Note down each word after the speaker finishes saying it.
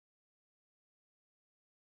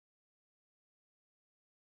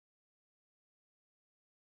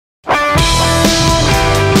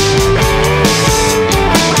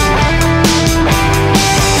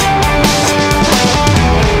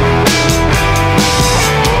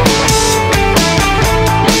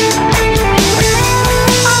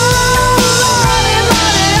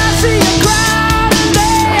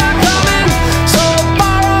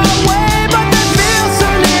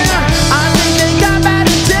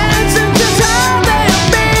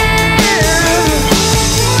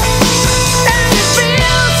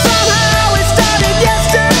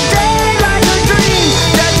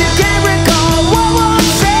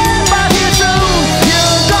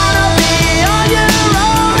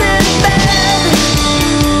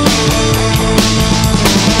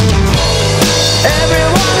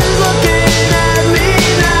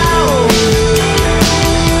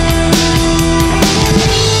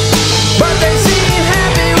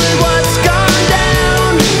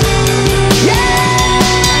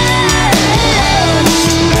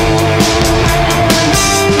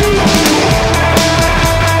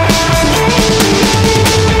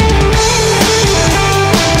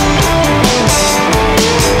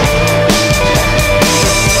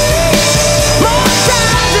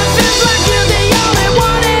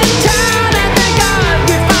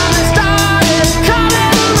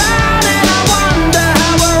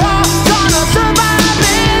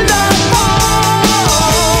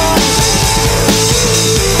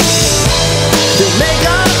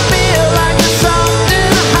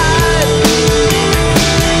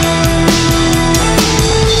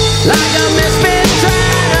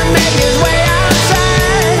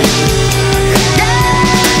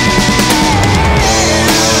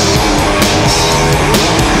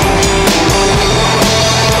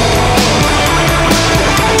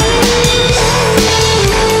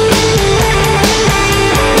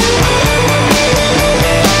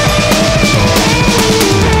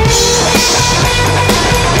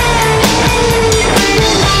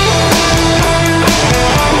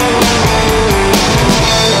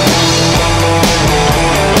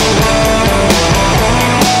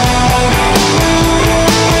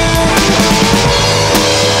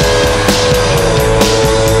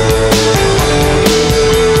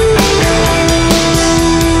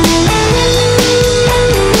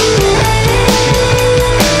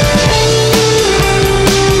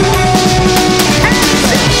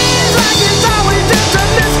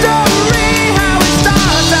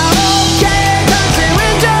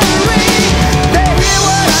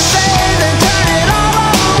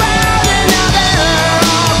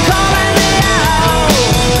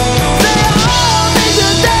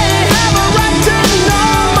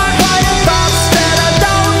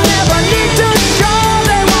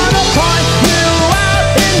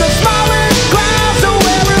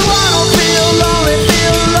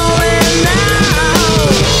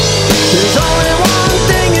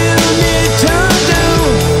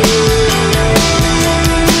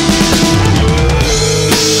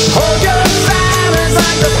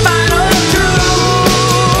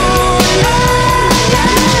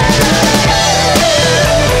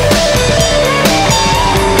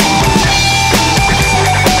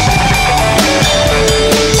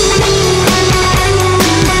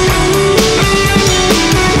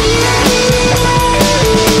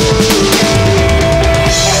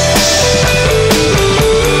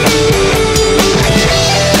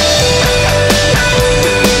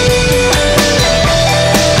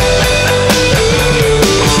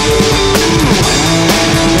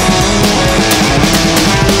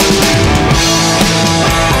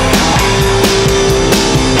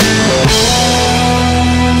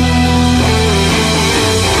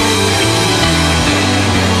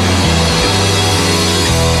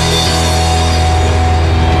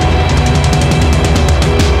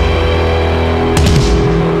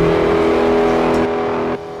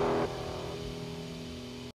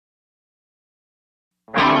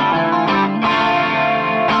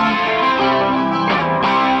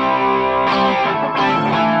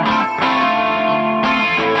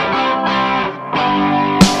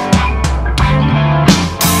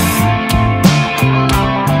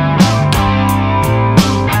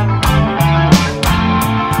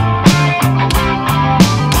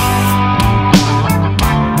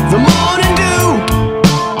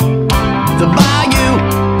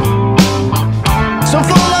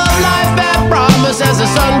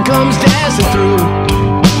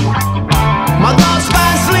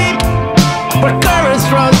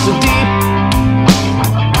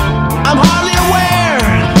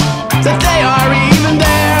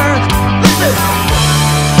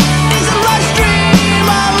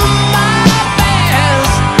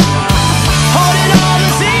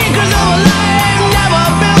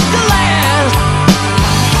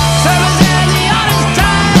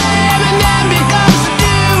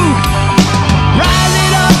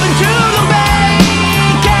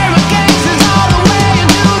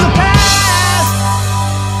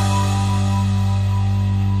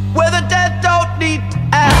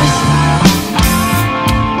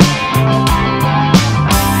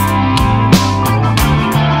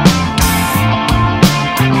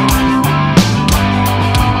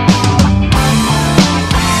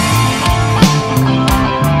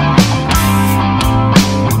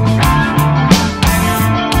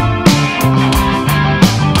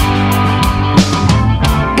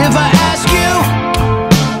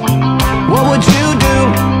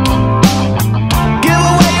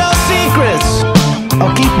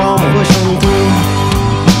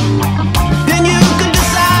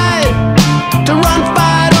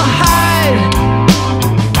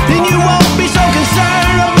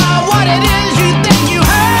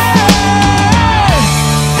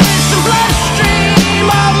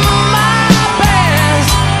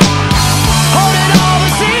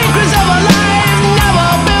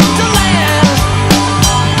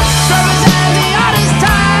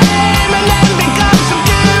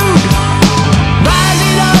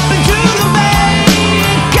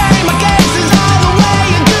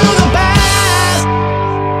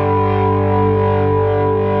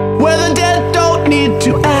need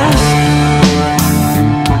to ask.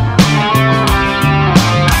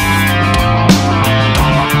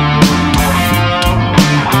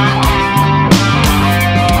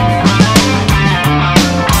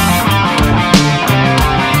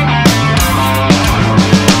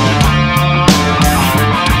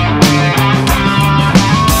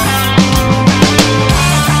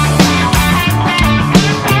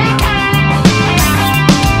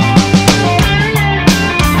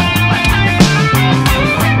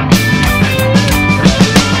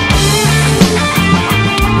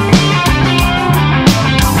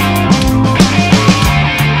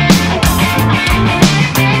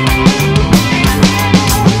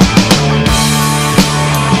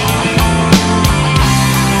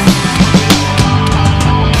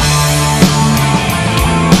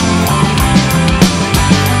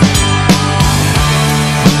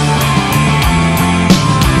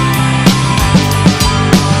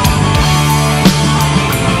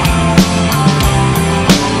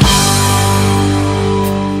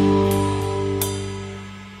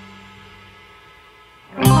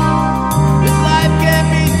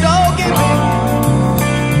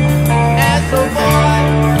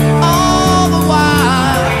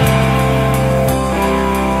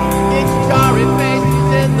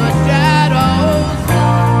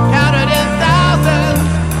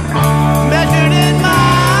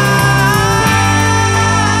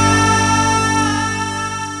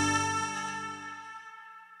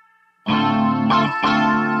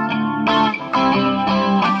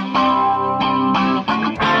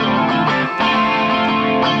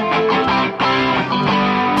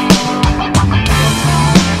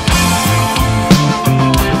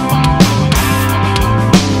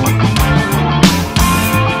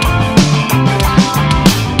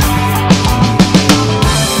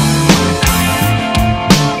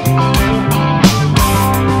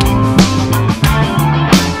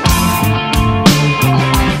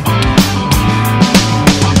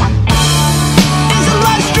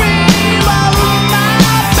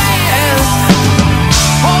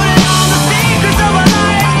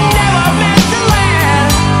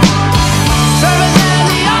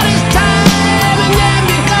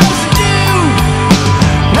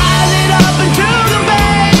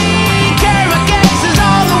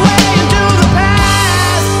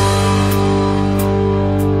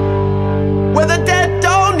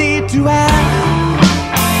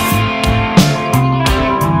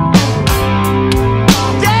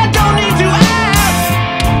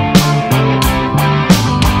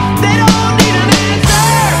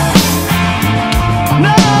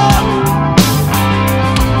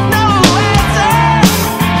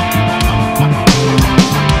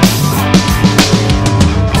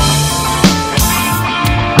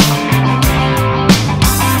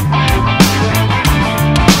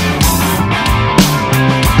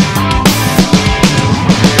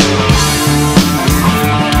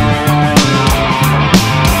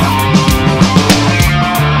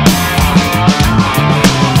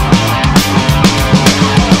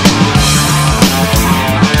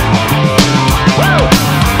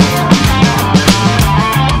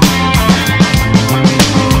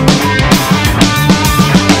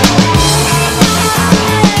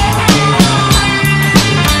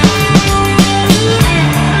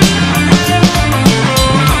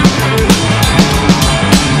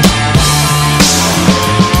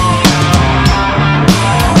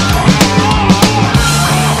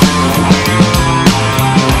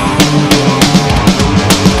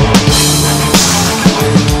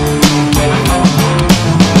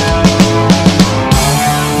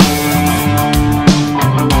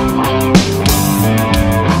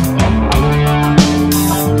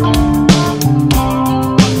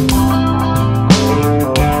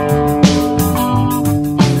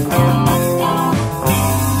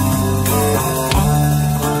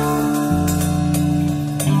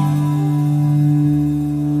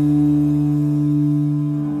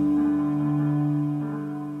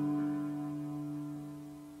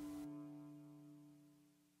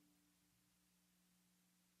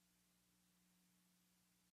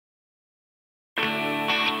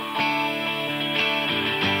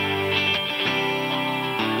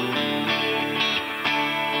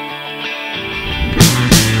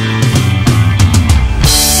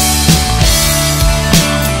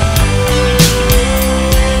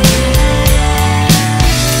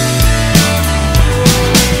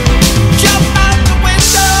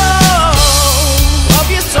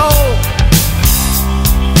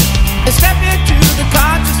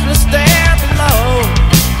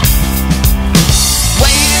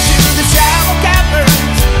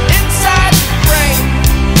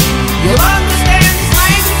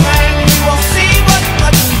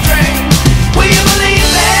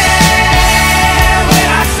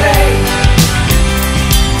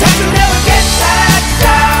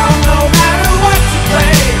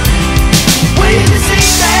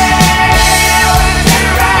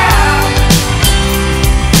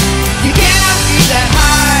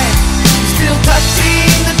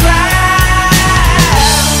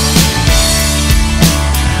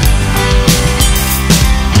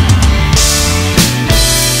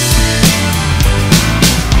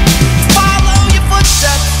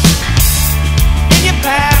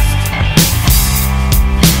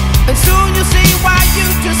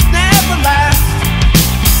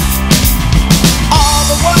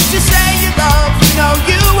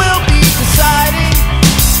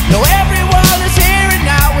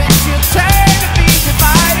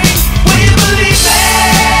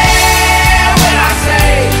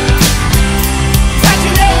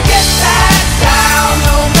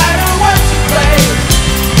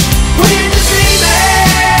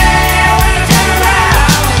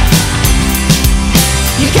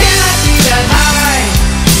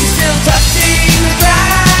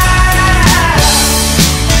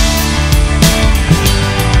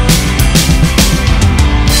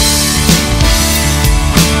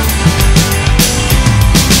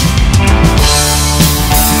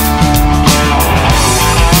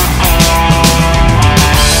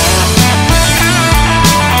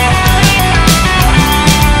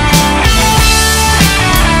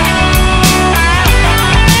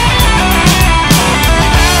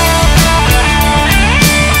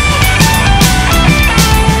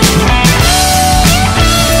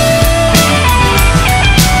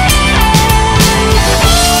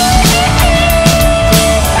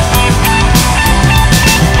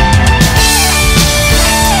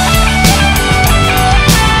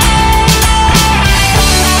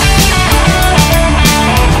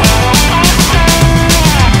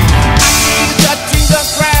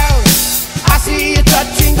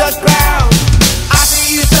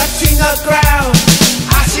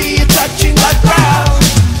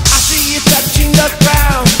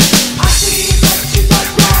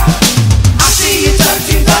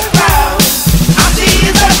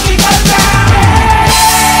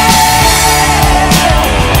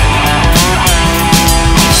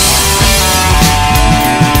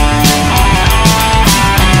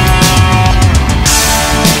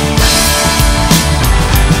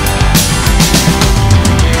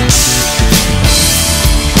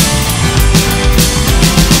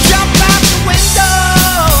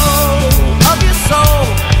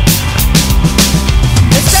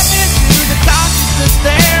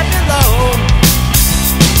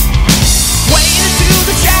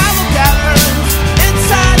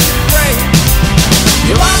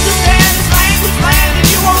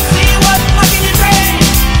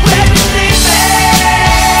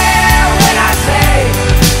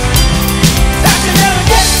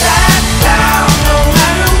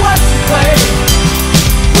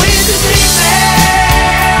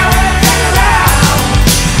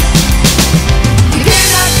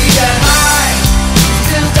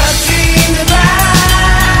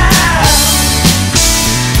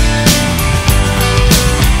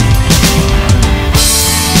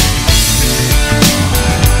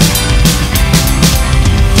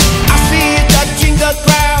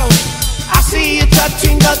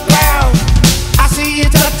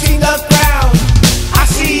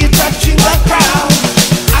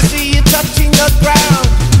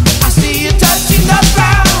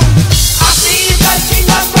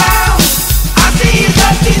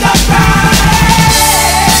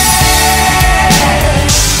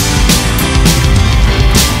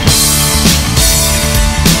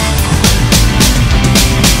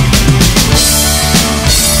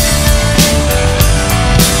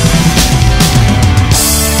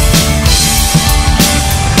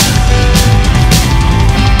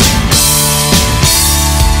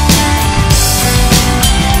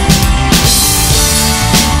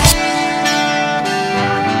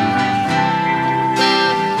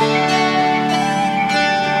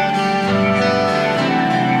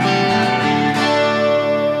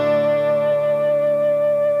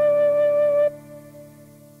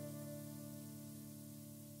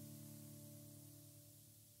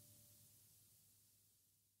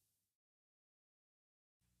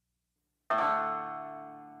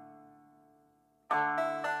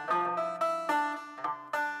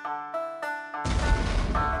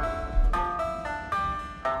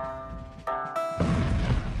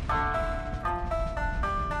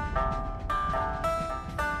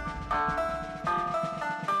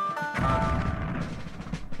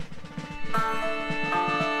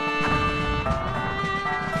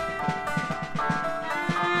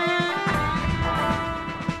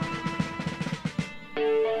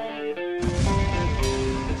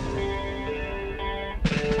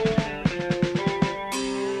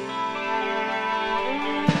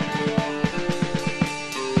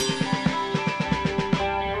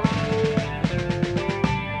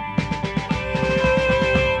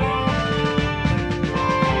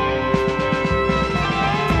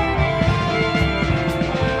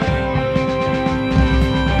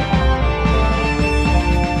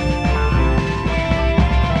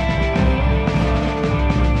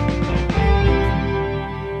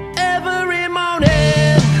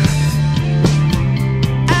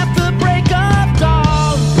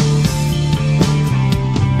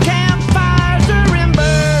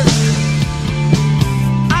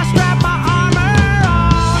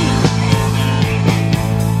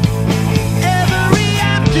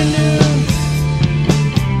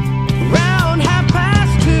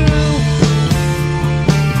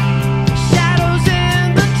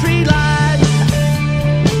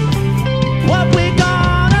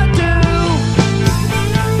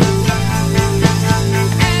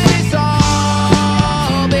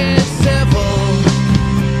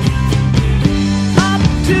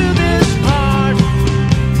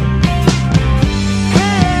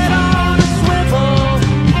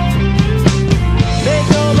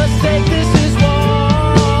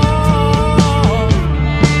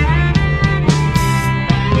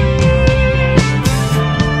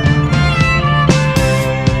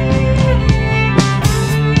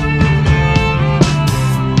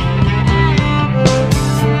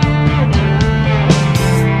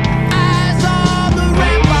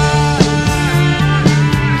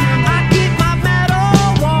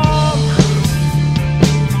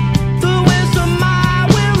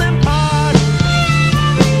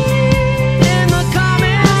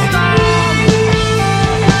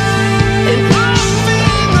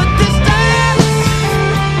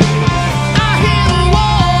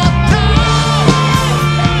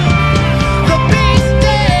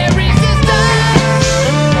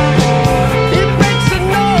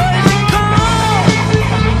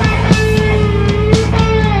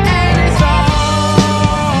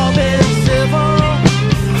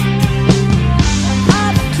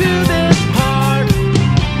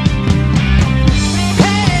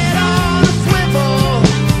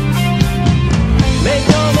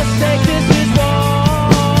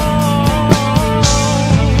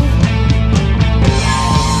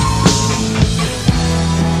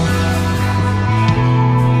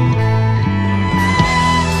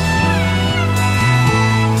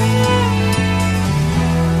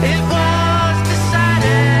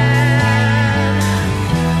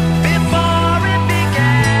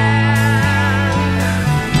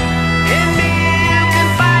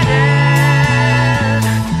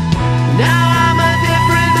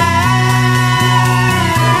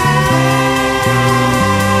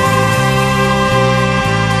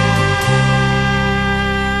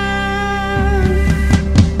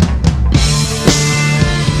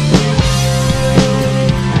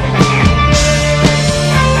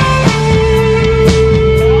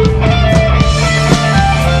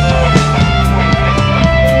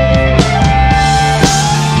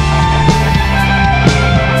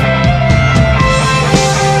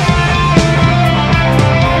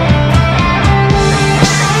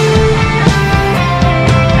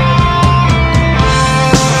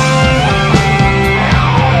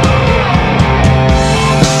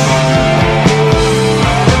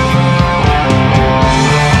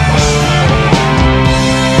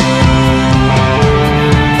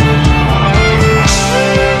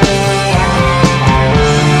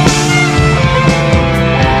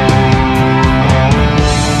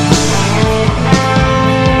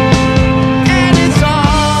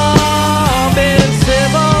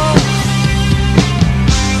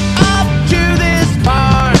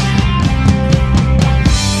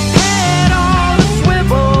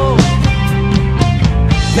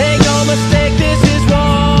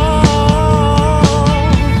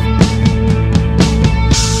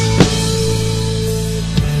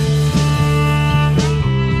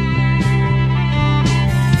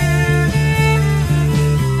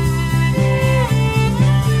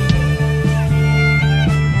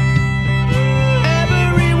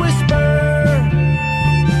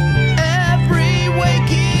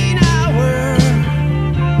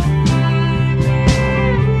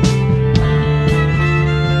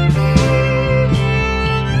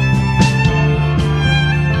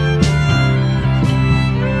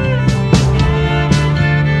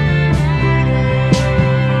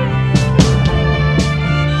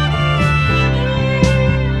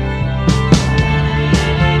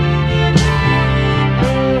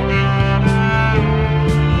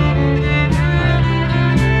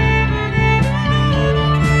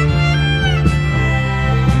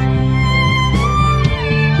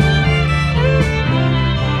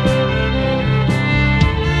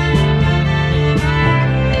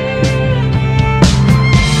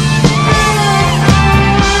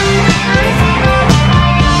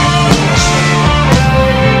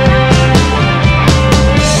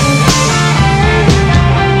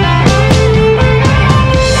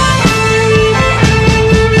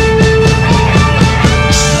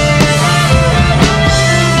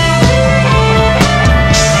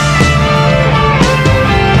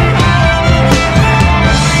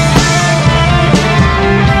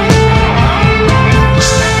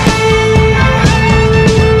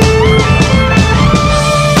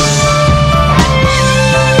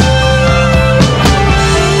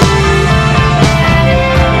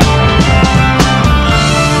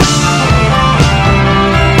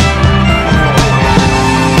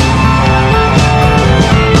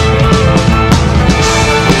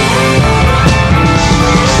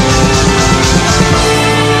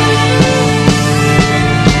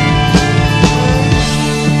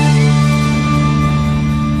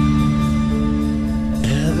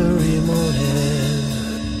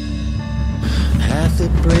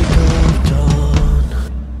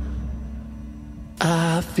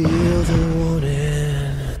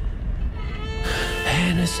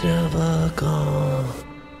 and it's never gone.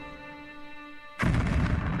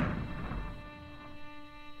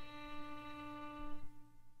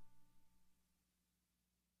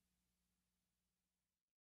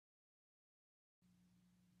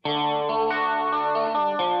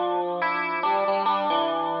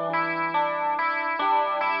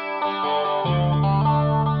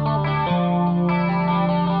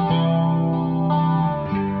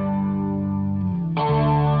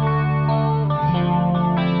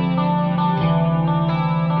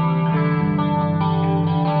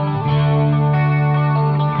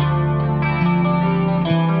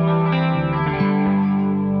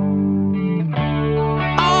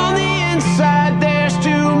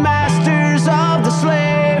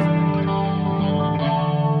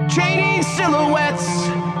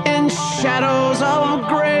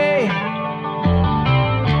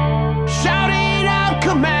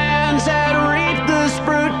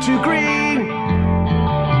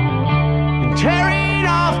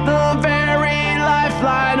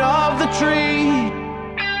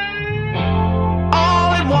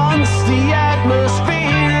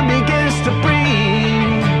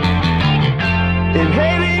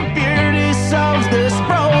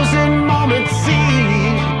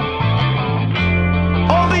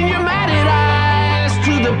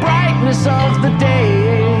 Of the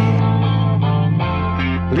day,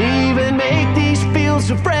 leave and make these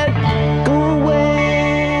fields of red go away.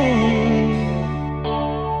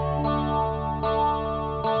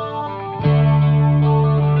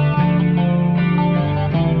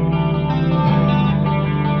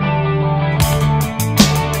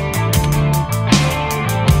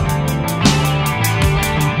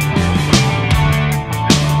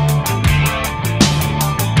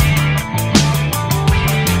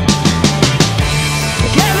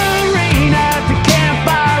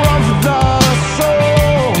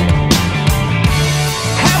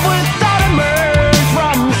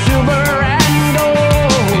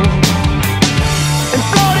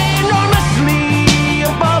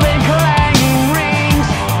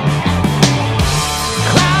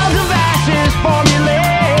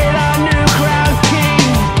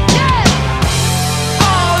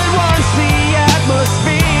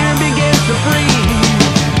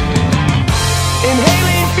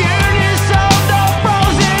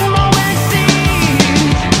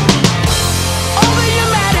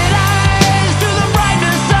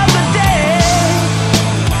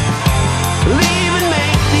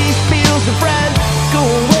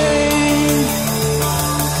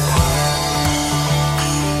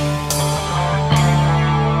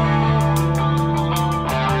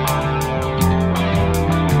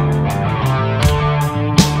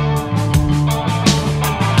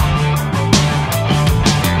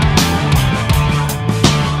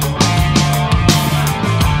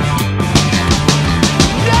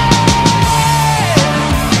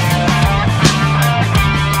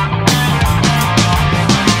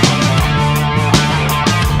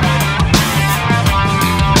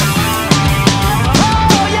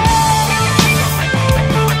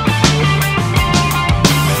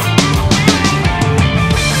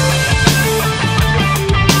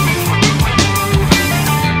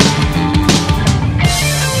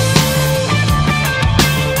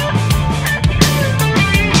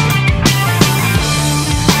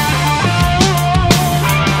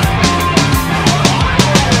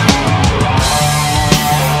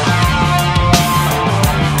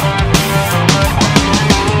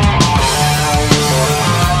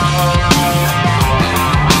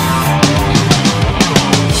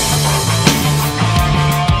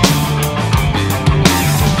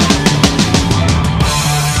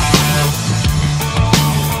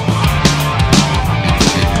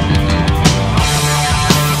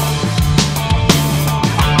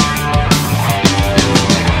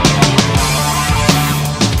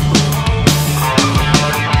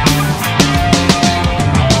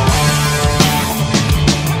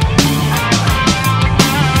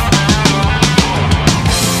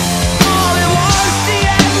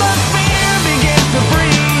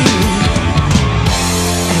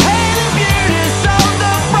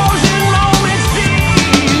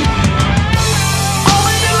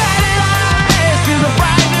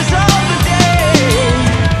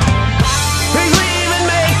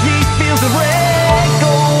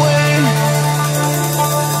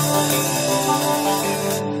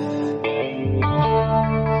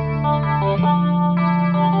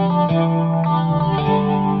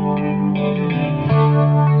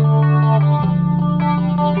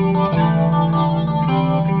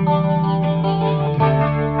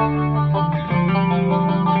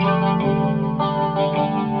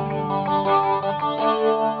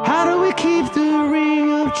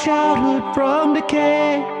 childhood from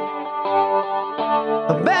decay.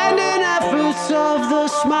 Abandoned efforts of the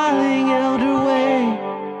smiling elder way,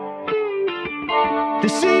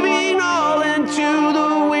 deceiving all into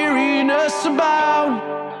the weariness abound,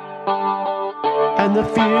 and the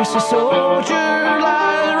fiercest soldier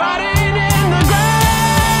lies rotting in the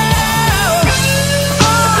ground.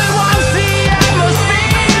 Only once the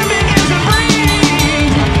atmosphere begins to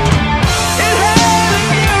breathe, inhale the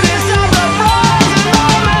newness of the frozen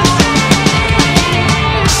moment sea.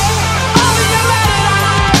 Only you let it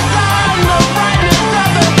out on the brightness of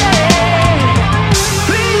the day.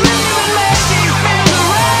 Please leave and make these fears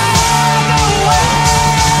go away.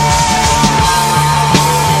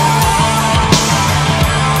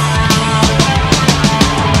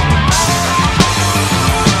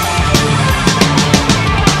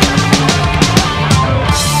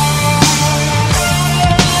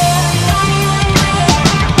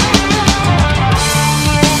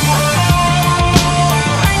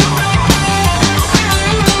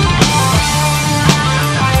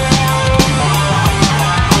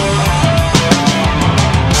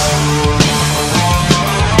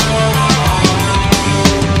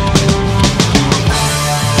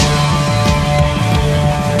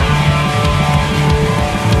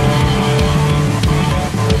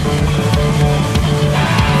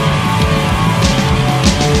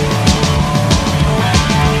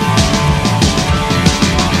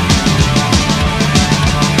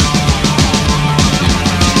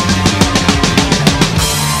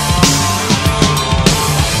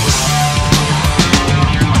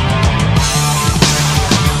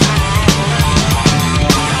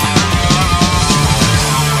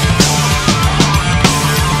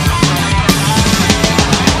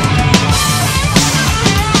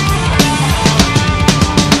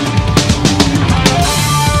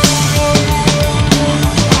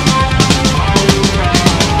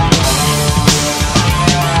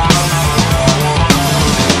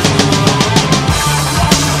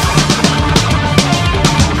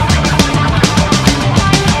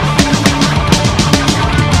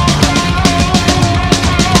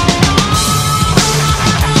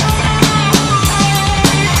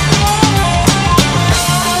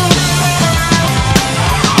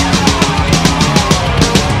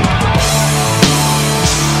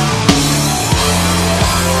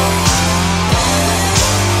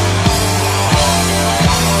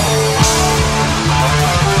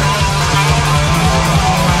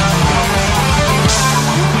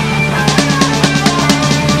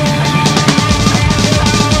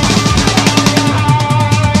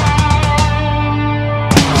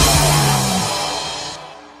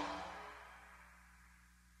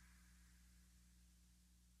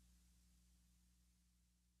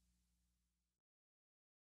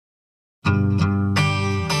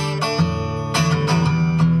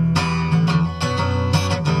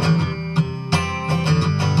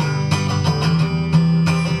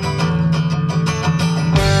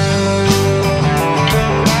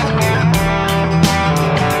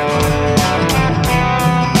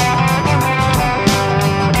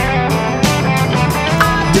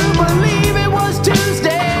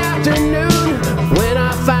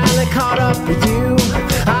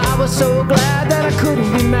 So glad that I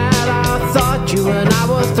couldn't be mad. I thought you and I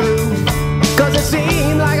were through, 'cause it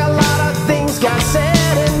seemed like a lot of things got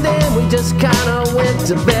said, and then we just kinda went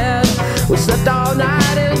to bed. We slept all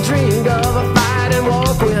night and dreamed of a fight and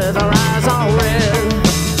walk with our eyes all red.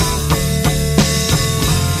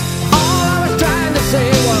 All I was trying to say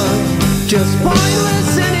was just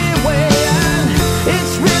pointless anyway, and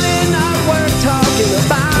it's really not worth talking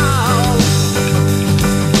about.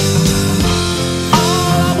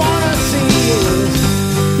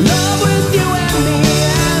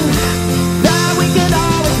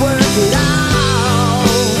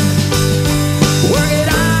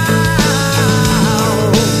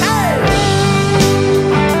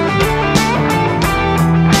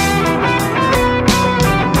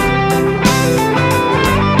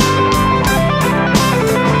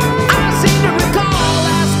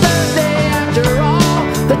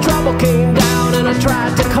 Came down and I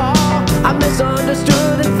tried to call. I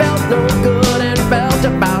misunderstood and felt no good and felt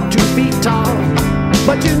about 2 feet tall.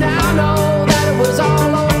 But you now know that it was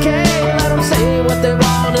all okay. Let them say what they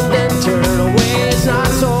want and then turn away. It's not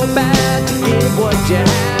so bad to give what you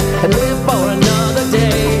have and live for another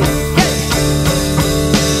day.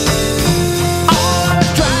 All I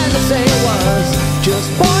was trying to say was just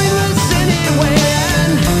pointless anyway,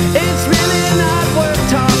 and it's really not worth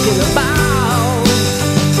talking about.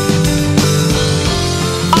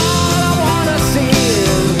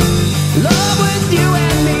 Love with you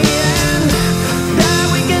and me, and that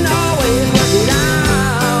we can always work it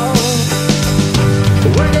out.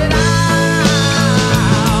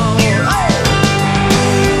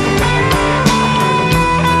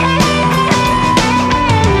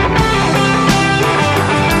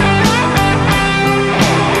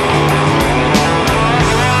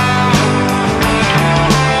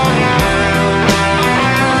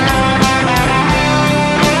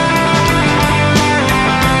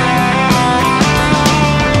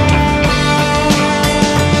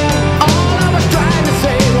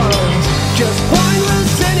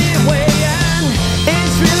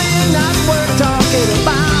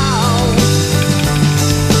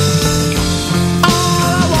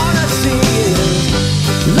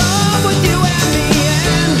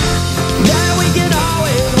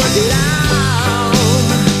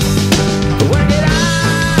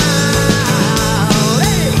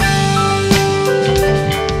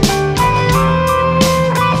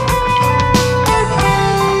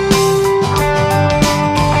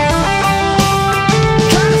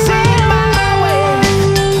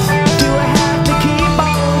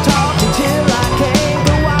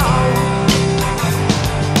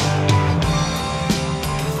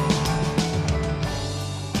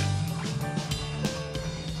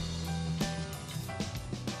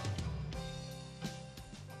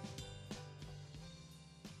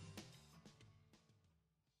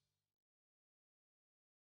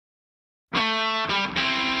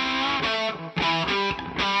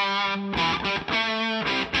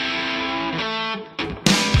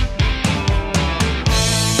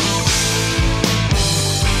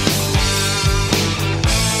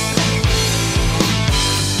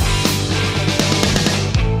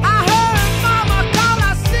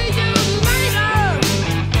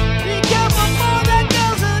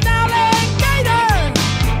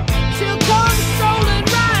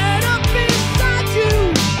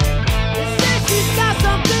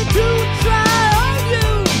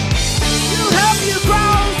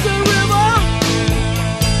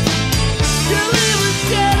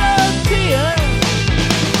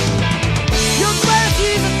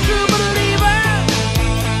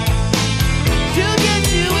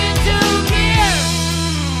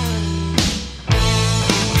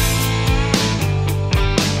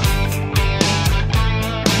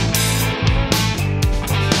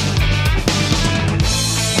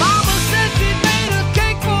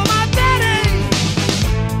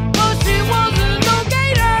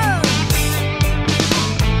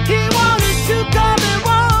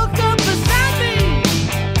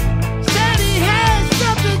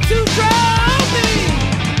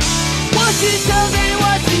 She tells me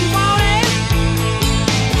what she wanted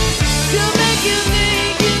to make you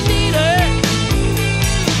think you need her.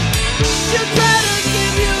 She'll try to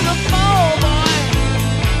give you the phone, boy.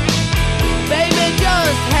 Baby,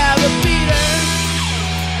 just have a beat her.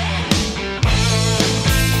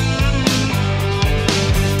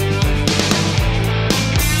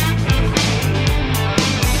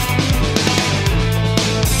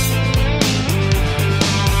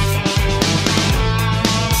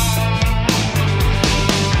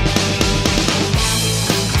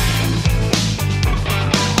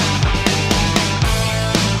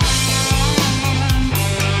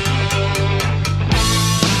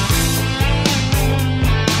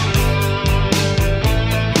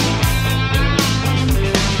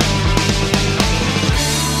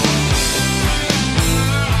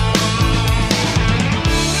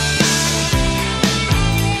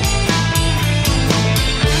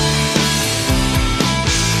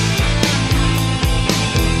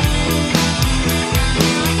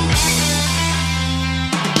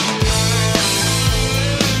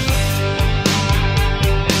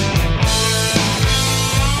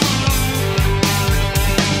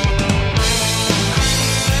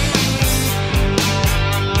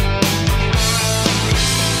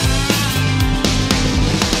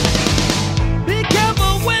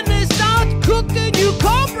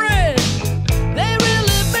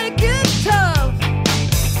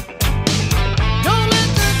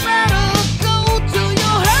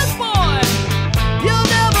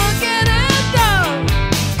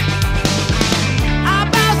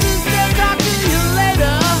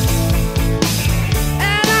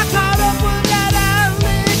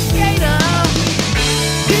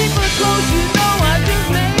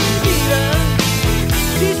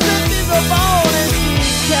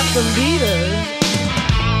 The leaders.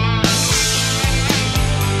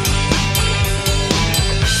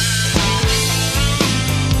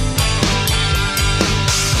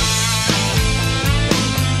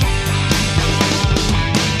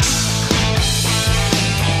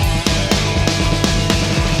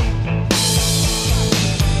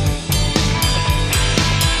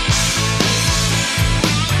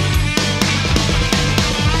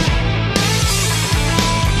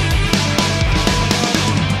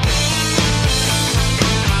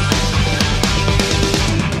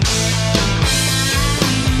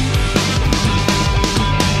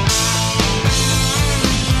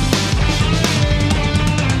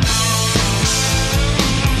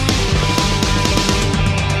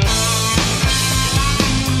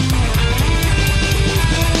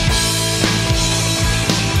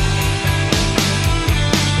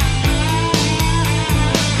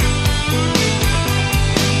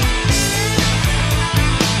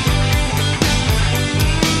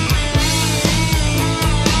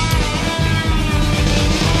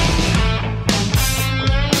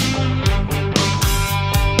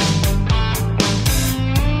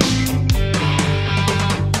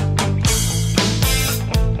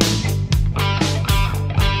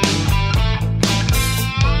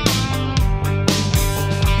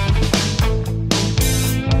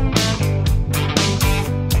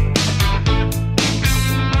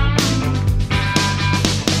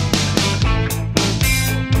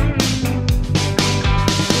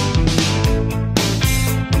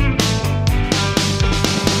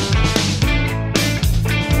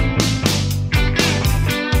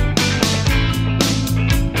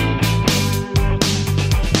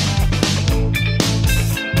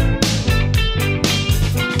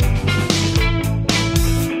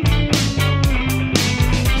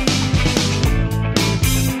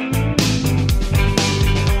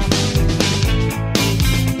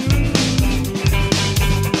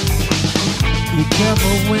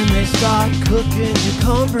 When they start cooking your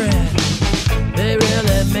cornbread, they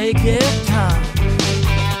really make it tough.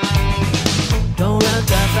 Don't let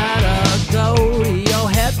that batter go to your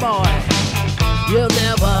head, boy. You'll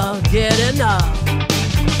never get enough.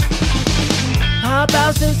 How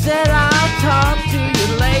about instead I'll talk to you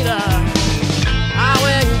later? I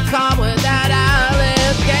wouldn't come with that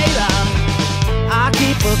alligator. I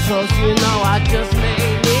keep her close, you know I just may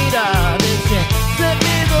need her. Then she slipped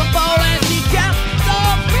me the bowl and she kept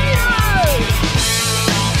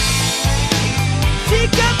she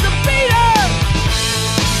got the beat up.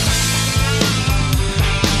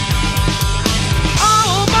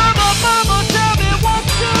 Oh, mama, mama, tell me what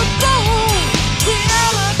to do. The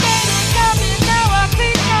alligator got me, now I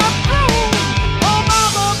think I'm through. Oh,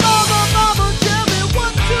 mama,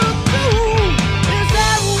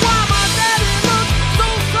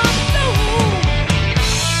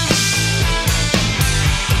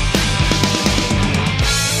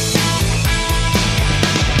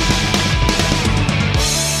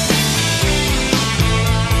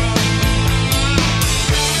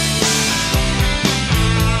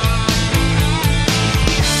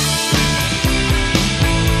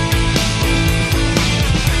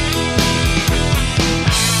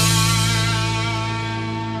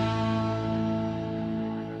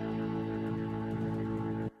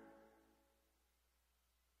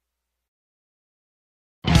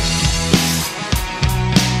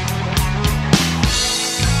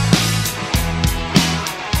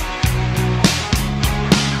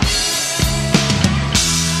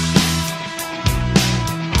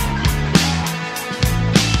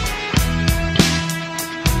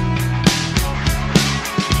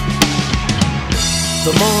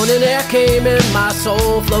 The morning air came in, my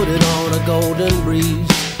soul floated on a golden breeze.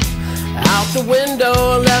 Out the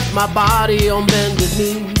window, left my body on bended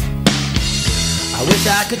knee. I wish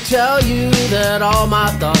I could tell you that all my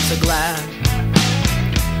thoughts are glad,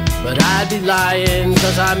 but I'd be lying,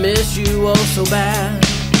 'cause I miss you oh so bad,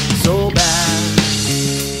 so bad.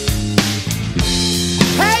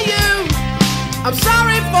 Hey you, I'm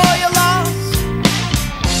sorry for your loss.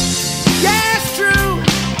 Yeah, it's true,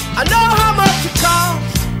 I know how much it costs.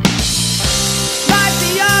 Like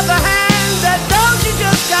the other hand that knows you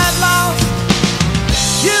just got lost.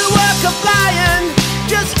 You were complying,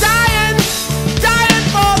 just dying, dying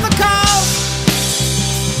for the cause.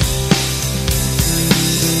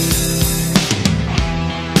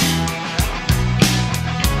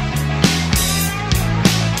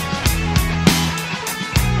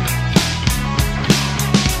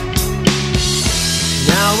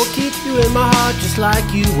 Now I'll keep you in my heart just like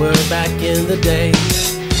you were back in the day.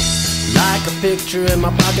 Like a picture in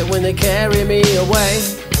my pocket when they carry me away.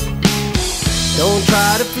 Don't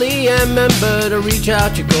try to flee, and remember to reach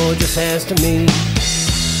out your gorgeous hands to me.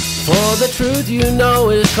 For the truth you know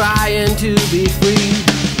is crying to be free,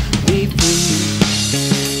 be free.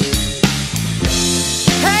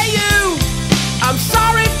 Hey you, I'm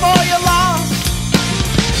sorry for your loss.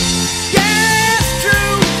 Yeah, it's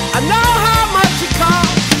true, I know how much it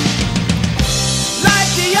costs. Like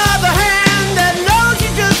the other hand that knows you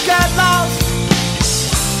just got lost.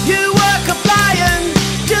 You were complying,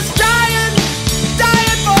 just dying,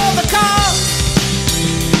 dying for the cause.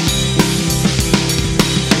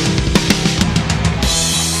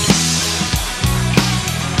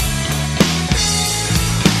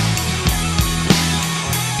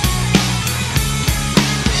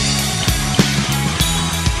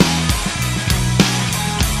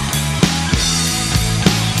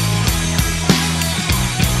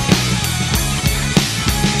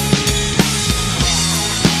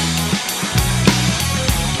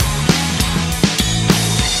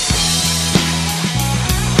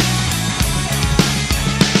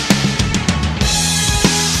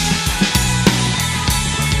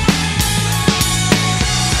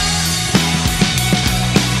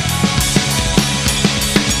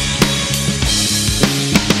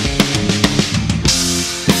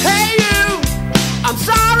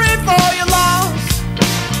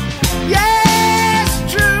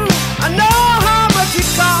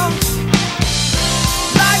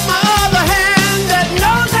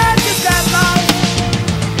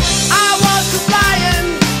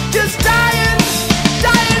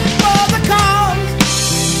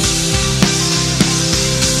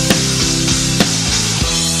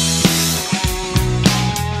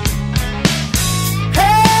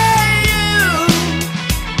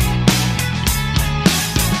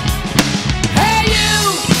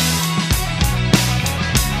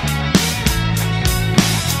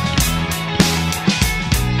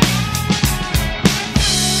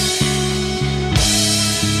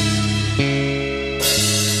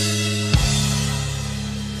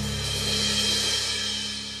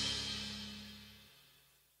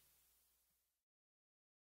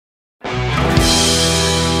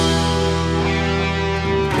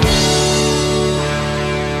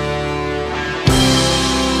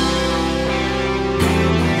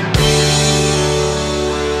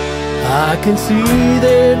 I can see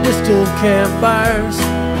their distant campfires.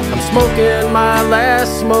 I'm smoking my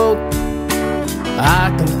last smoke.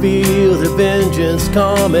 I can feel the vengeance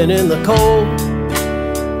coming in the cold.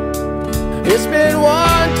 It's been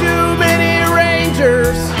one too many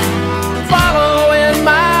rangers following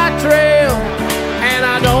my trail, and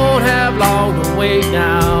I don't have long to wait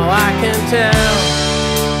now, I can tell.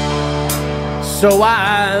 So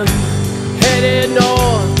I'm headed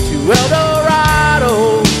north to El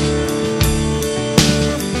Dorado.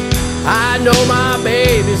 I know my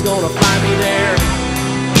baby's gonna find me there.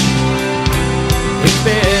 It's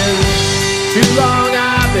been too long,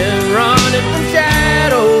 I've been running from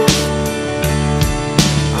shadows.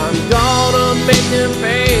 I'm gonna make them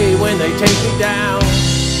pay when they take me down.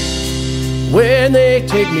 When they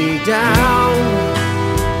take me down.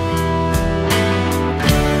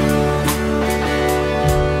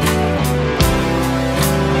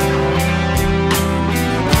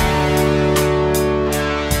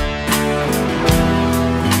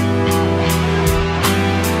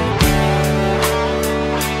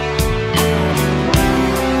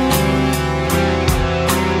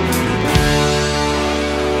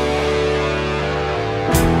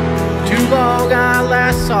 Long I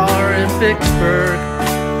last saw her in Vicksburg.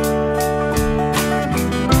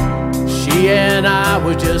 She and I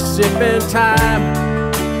were just sipping time.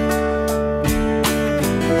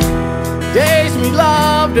 Days we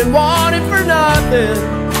loved and wanted for nothing,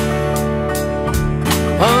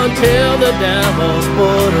 until the devils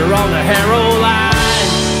put her on the harrow line.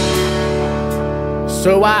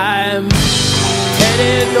 So I'm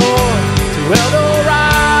headed north to El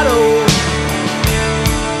Dorado.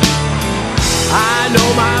 I know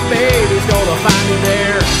my baby's gonna find me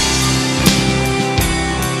there.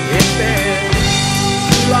 It's been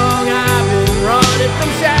too long I've been running from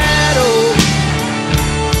shadows,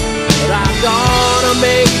 but I'm gonna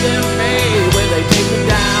make them pay when they take me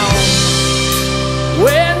down.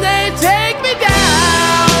 When they take me down.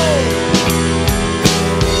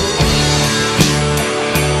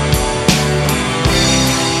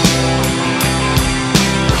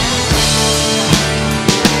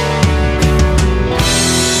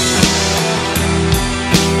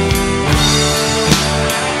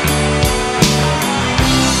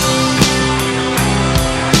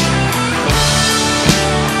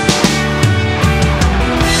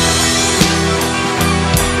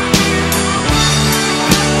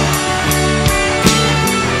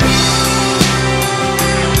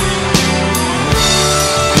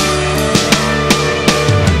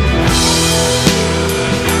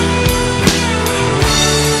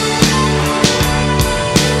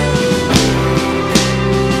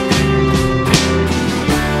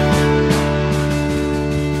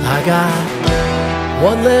 I got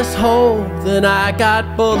one less hole than I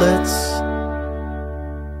got bullets.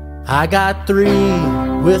 I got 3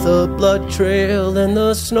 with a blood trail in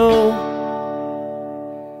the snow.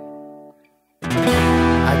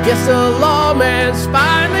 I guess the lawman's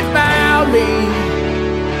finally found me.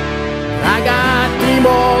 I got 3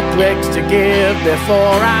 more clicks to give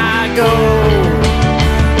before I go.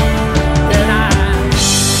 And I'm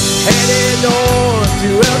headed north to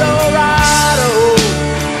El Dorado.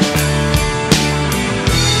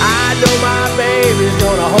 I know my baby's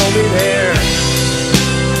gonna hold me there.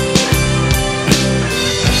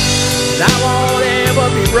 And I won't ever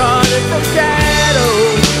be running from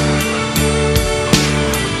shadows.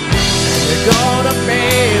 And they're gonna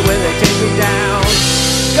pay when they take me down.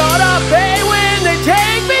 Gonna pay when they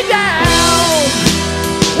take me down.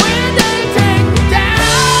 When they take me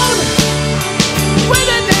down. When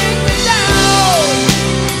they take me down.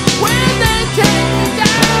 When they take me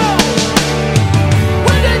down.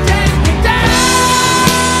 When they take me down.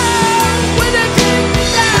 When they take me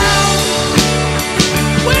down.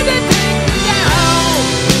 When they take me down.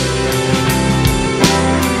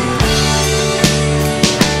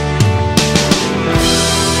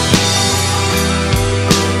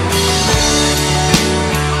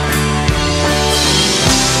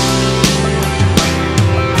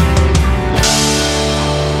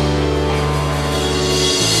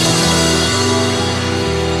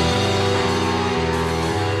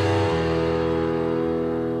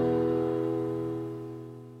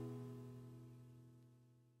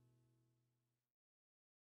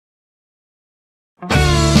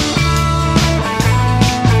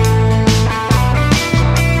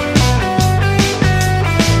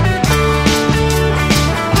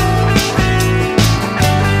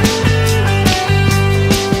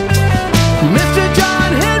 Mr.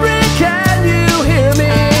 John Henry, can you hear me?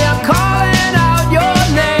 I'm calling out your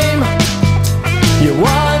name. You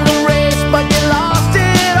won the race, but you lost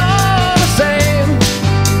it all the same.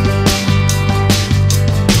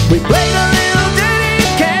 We played a little ditty,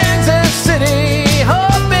 Kansas City,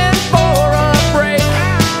 hoping for a break.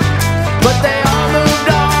 But they all moved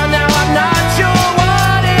on, now I'm not sure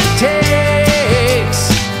what it takes.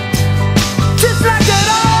 Just like an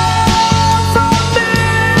old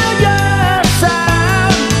familiar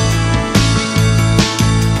sound,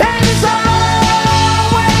 and it's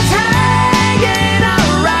always hanging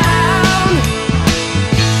around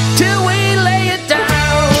till we lay it down.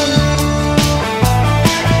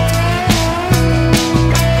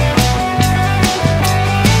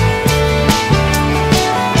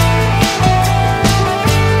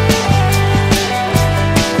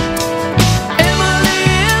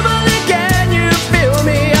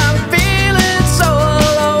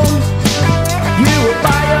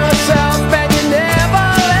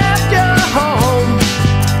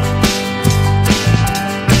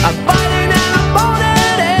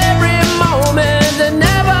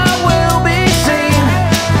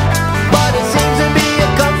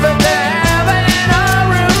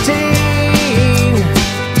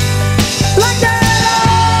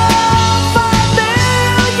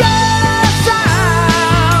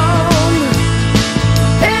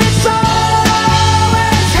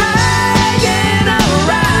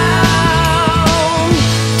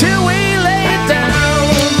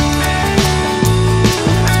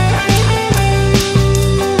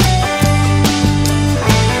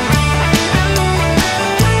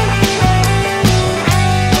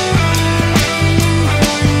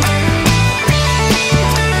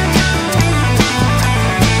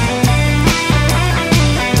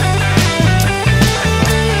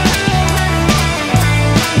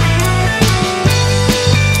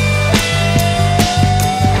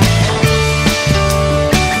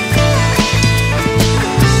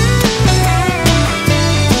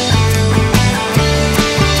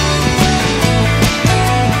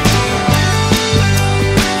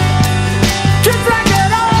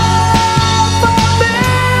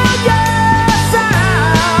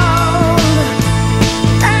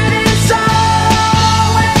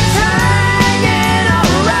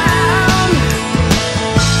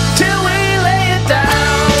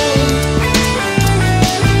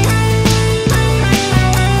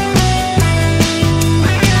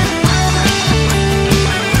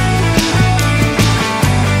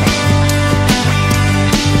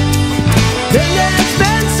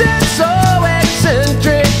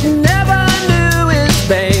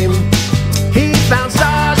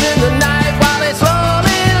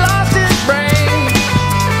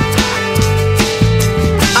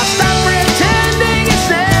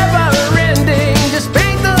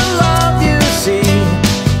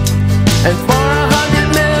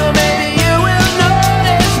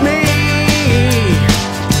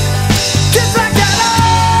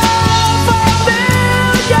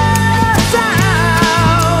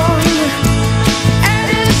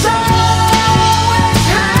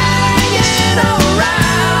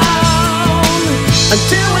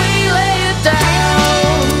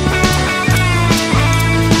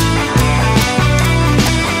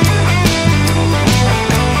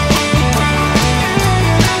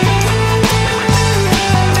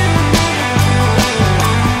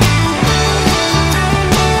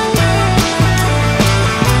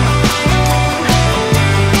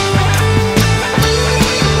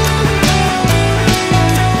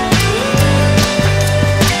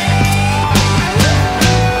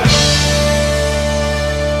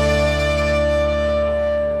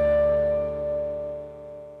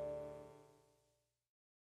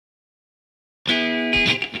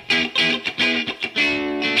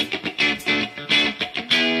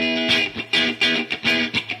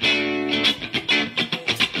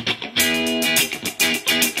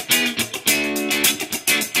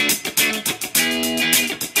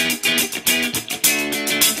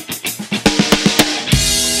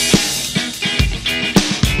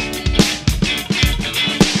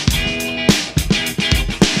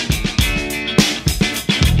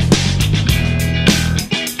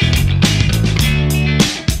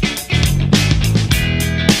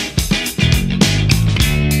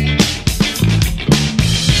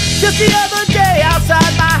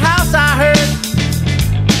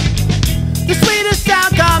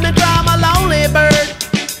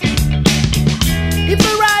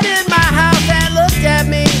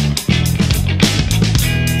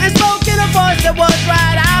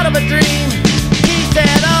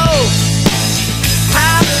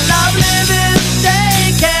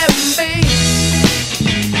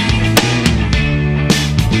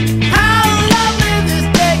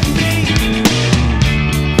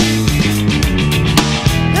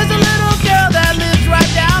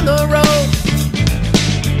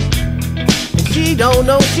 don't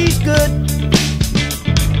know she's good.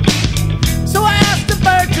 So I asked the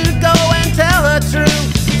bird to go and tell her true,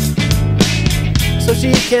 so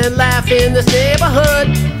she can laugh in this neighborhood.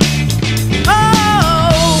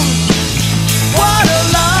 Oh, what a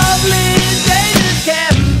lovely day this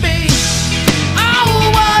can be. Oh,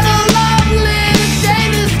 what a lovely day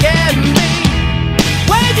this can be.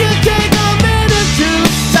 When you take a minute to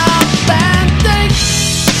stop and think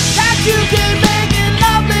that you can make it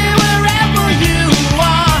lovely wherever you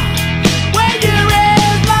are. When you're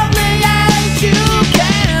as lovely as you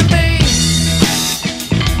can be.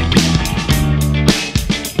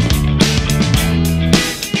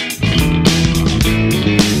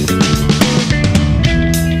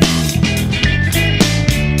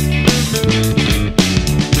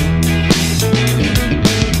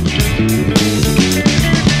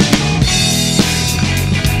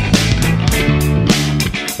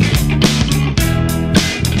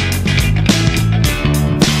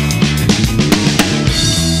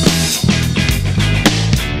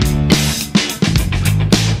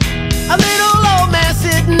 A little old man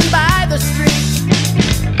sitting by the street,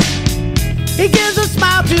 he gives a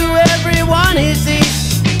smile to everyone he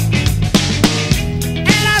sees.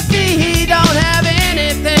 And I see he don't have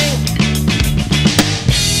anything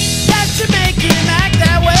that should make him act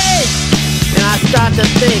that way. And I start to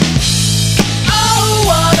think, oh,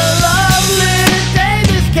 what a lovely day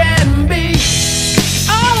this can be.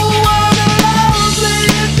 Oh, what a lovely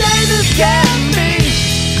day this can be.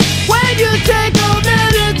 When you take a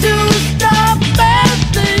minute to stop and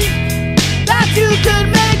think that you could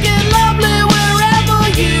make it lovely wherever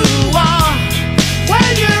you are.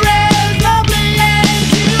 When you're as lovely as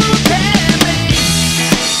you can be.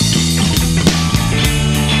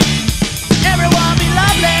 Everyone be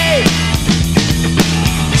lovely.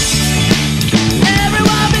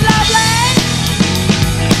 Everyone be lovely.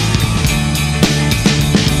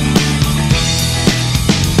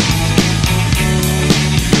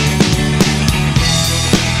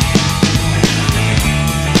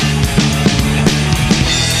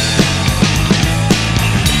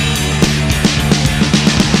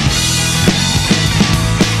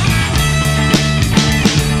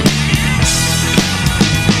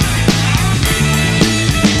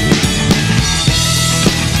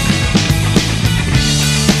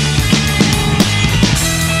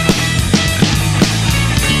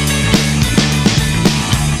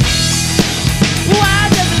 Why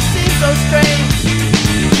does it seem so strange?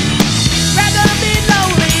 Rather be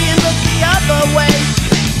lonely and look the other way.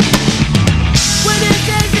 When it's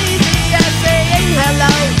as easy as saying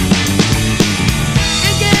hello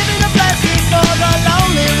and giving a blessing for the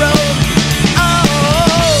lonely road.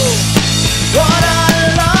 Oh, what a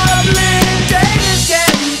lovely day this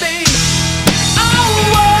can be. Oh,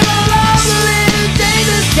 what a lovely day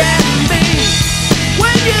this can be.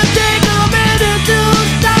 When you take a minute to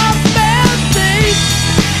stop and think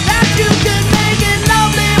that you can make it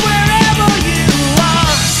lovely wherever you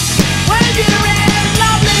are. When you're as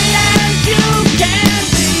lovely as you can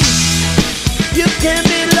be. You can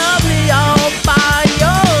be lovely all by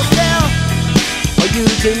yourself, or you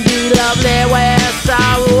can be lovely with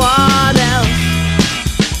someone else.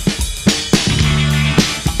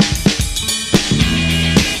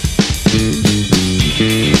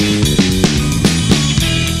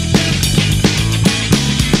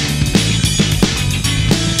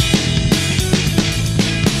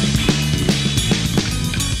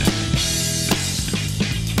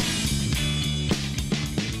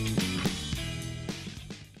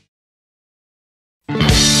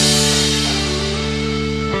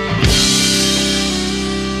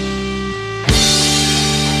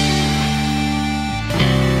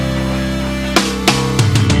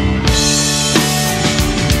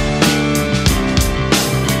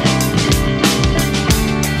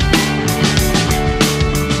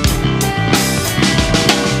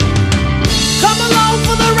 Come along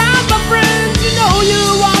for the ride, my friends, you know you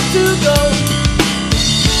want to go.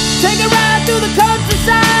 Take a ride through the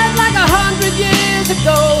countryside like 100 years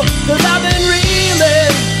ago. 'Cause I've been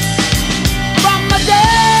reeling from my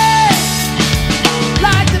day,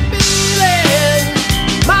 like the feeling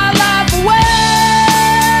my life away.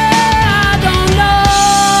 I don't know,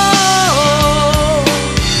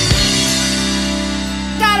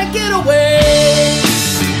 gotta get away.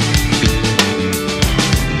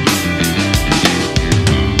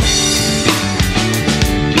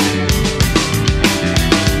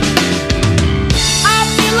 I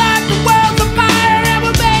feel like the world's on fire and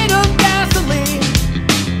we're made of gasoline.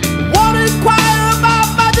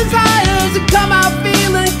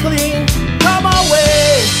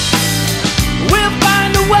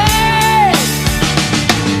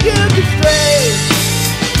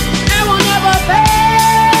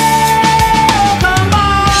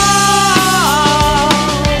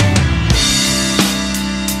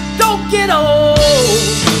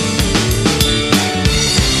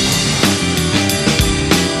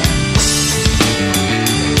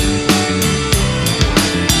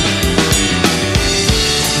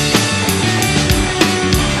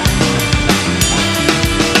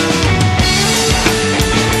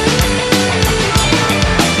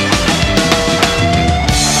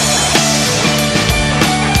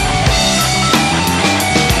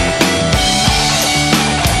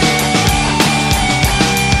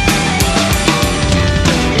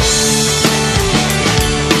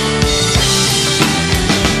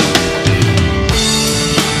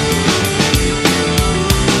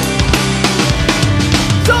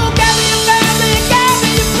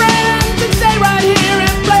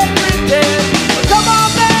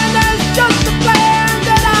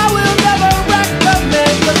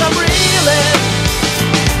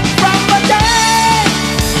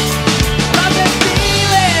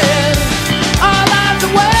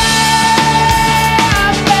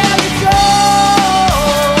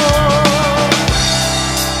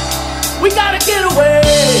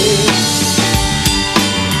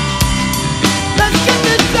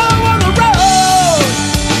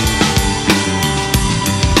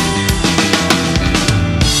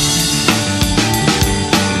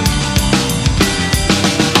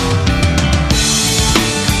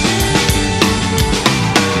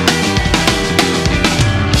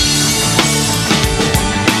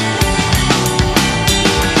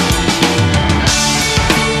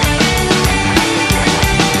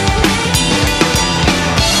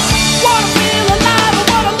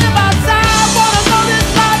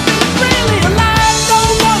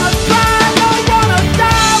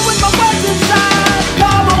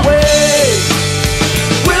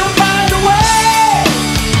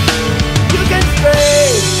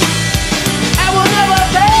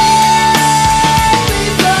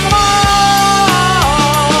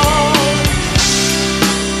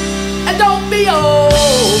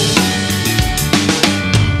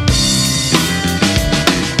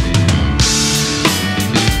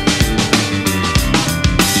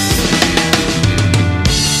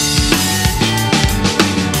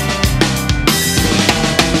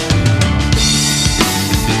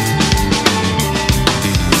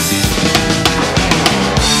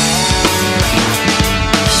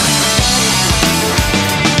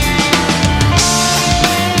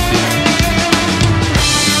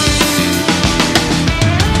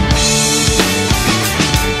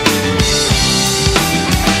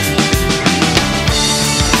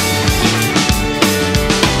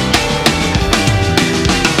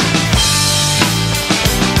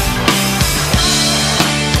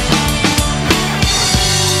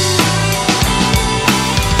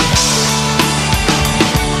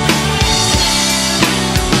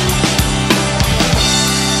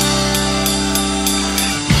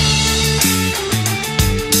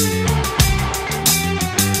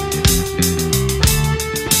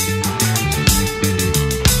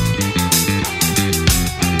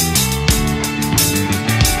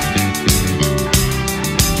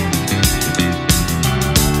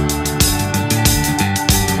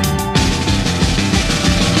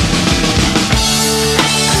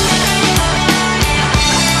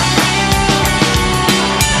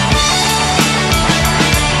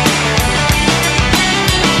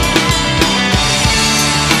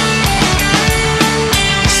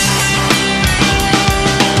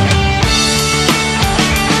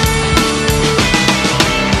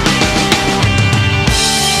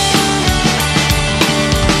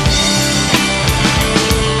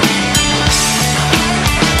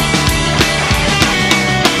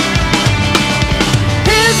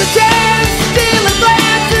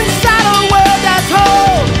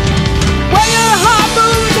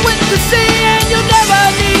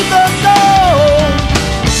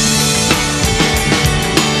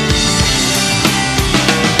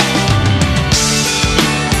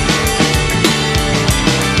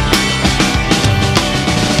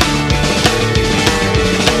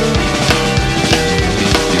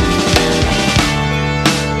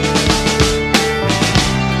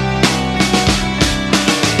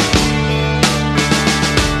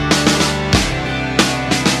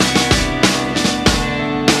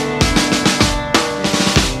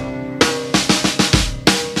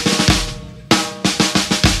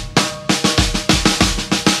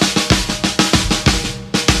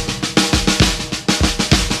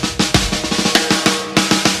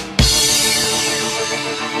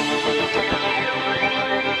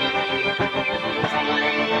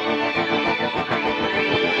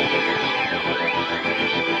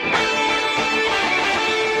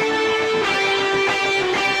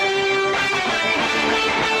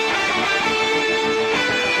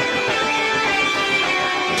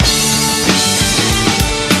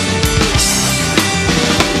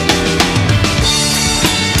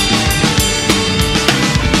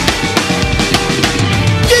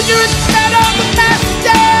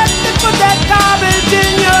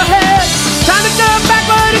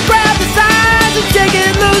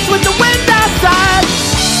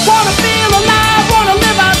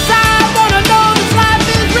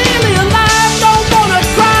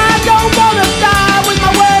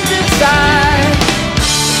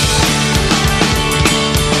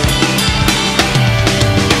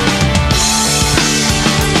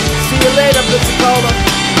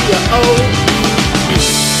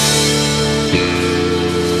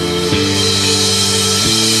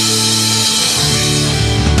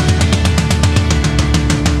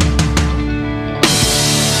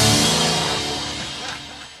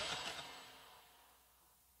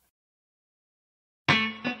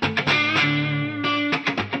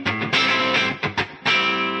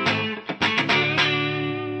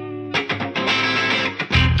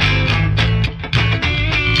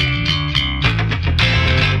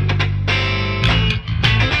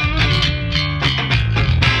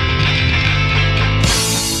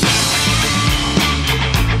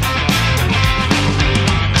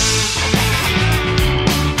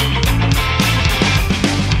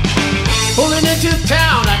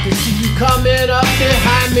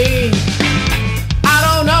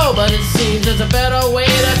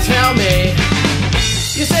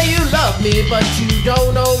 You say you love me, but you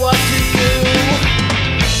don't know what to do.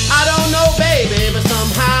 I don't know, baby, but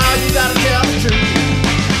somehow you gotta tell the truth.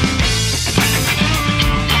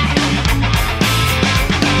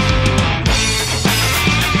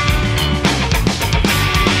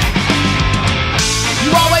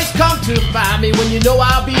 You always come to find me when you know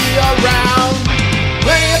I'll be around.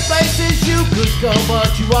 Plenty of places you could go,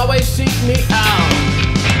 but you always seek me out.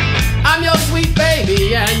 I'm your sweet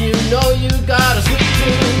baby, and you know you got a sweet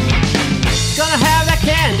tooth. Gonna have that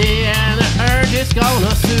candy, and the urge is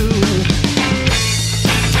gonna soothe.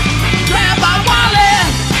 Grab my wallet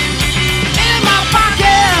in my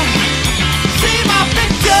pocket, see my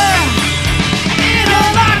picture in her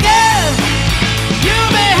locket. You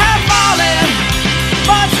may have fallen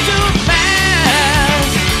much too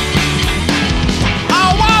fast.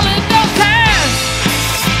 Our wallet no cash.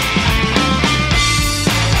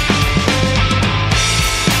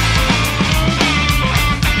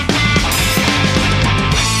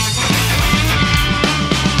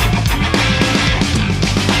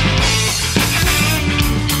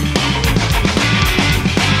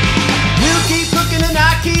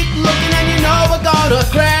 Gonna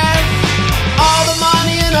crash. All the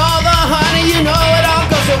money and all the honey, you know it all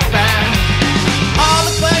goes so fast. All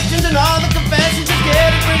the questions and all the confessions, it's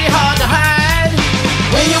getting pretty hard to hide.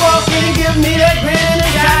 When you walk in and give me that grin,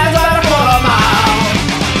 it shines like a quarter mile.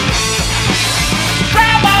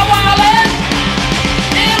 Grab my wallet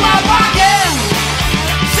in my pocket,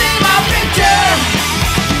 see my picture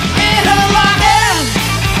in her locket.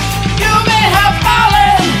 You may have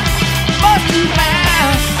fallen much too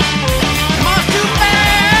fast.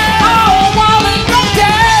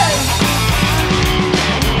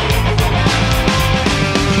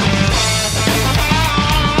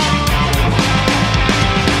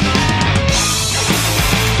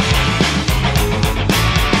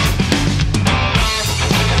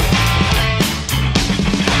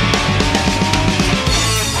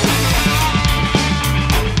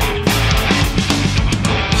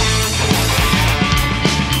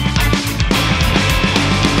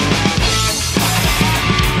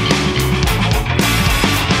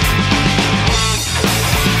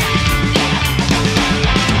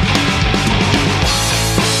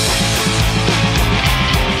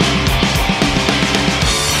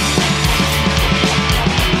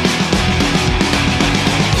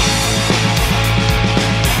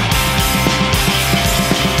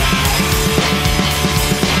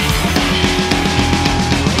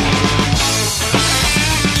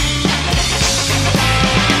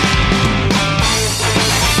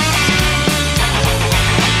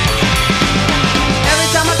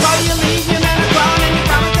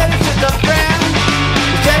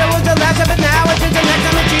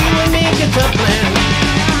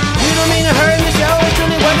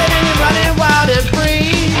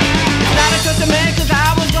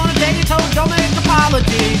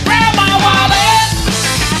 Grab my wallet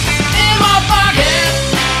in my pocket,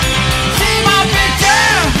 see my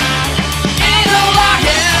picture in her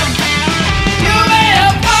locket. You may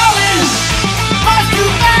have fallen much too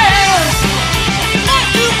fast, much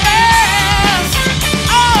too fast.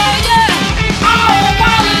 Oh yeah, oh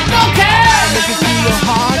wallet, no cash. Look into your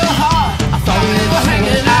heart, I thought we were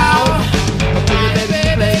hanging out, but baby,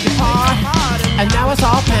 played your part, and now it's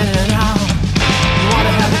all panning out. You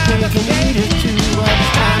wanna have a cake and eat it too. It's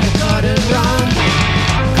time to cut and run.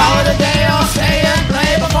 Call it a day or stay and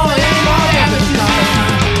play before any more damage is done.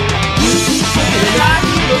 You keep looking and I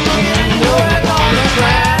keep looking, and you know it's gonna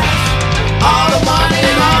crash. All the money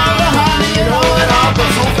and all the honey, you know it all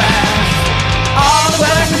goes so fast. All the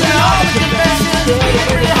questions and all the confessions, it's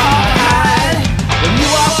pretty hard to hide. When you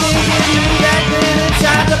walk in, give me that grin, it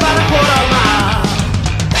shines about a quarter mile.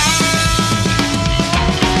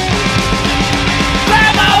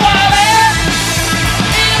 Grab my wallet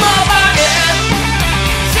in my pocket,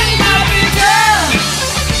 see my picture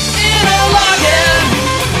in her locket.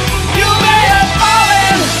 You may have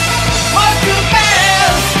fallen much too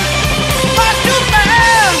fast, much too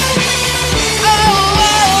fast. Oh,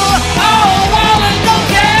 oh, oh, wallet, no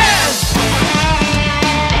cash.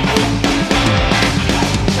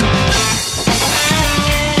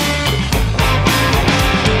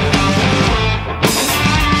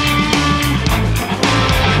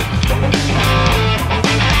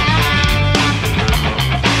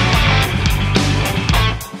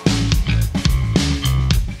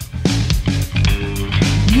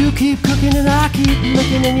 You keep cooking and I keep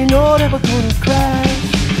looking, and you know that we're gonna crash.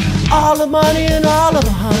 All the money and all of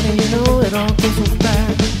the honey, you know it all goes so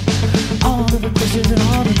fast. All of the questions and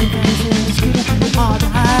all of the confessions, it's getting pretty hard to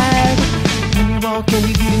hide. When you walk in,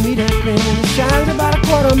 you give me that grin, and it shines about a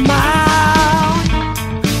quarter mile.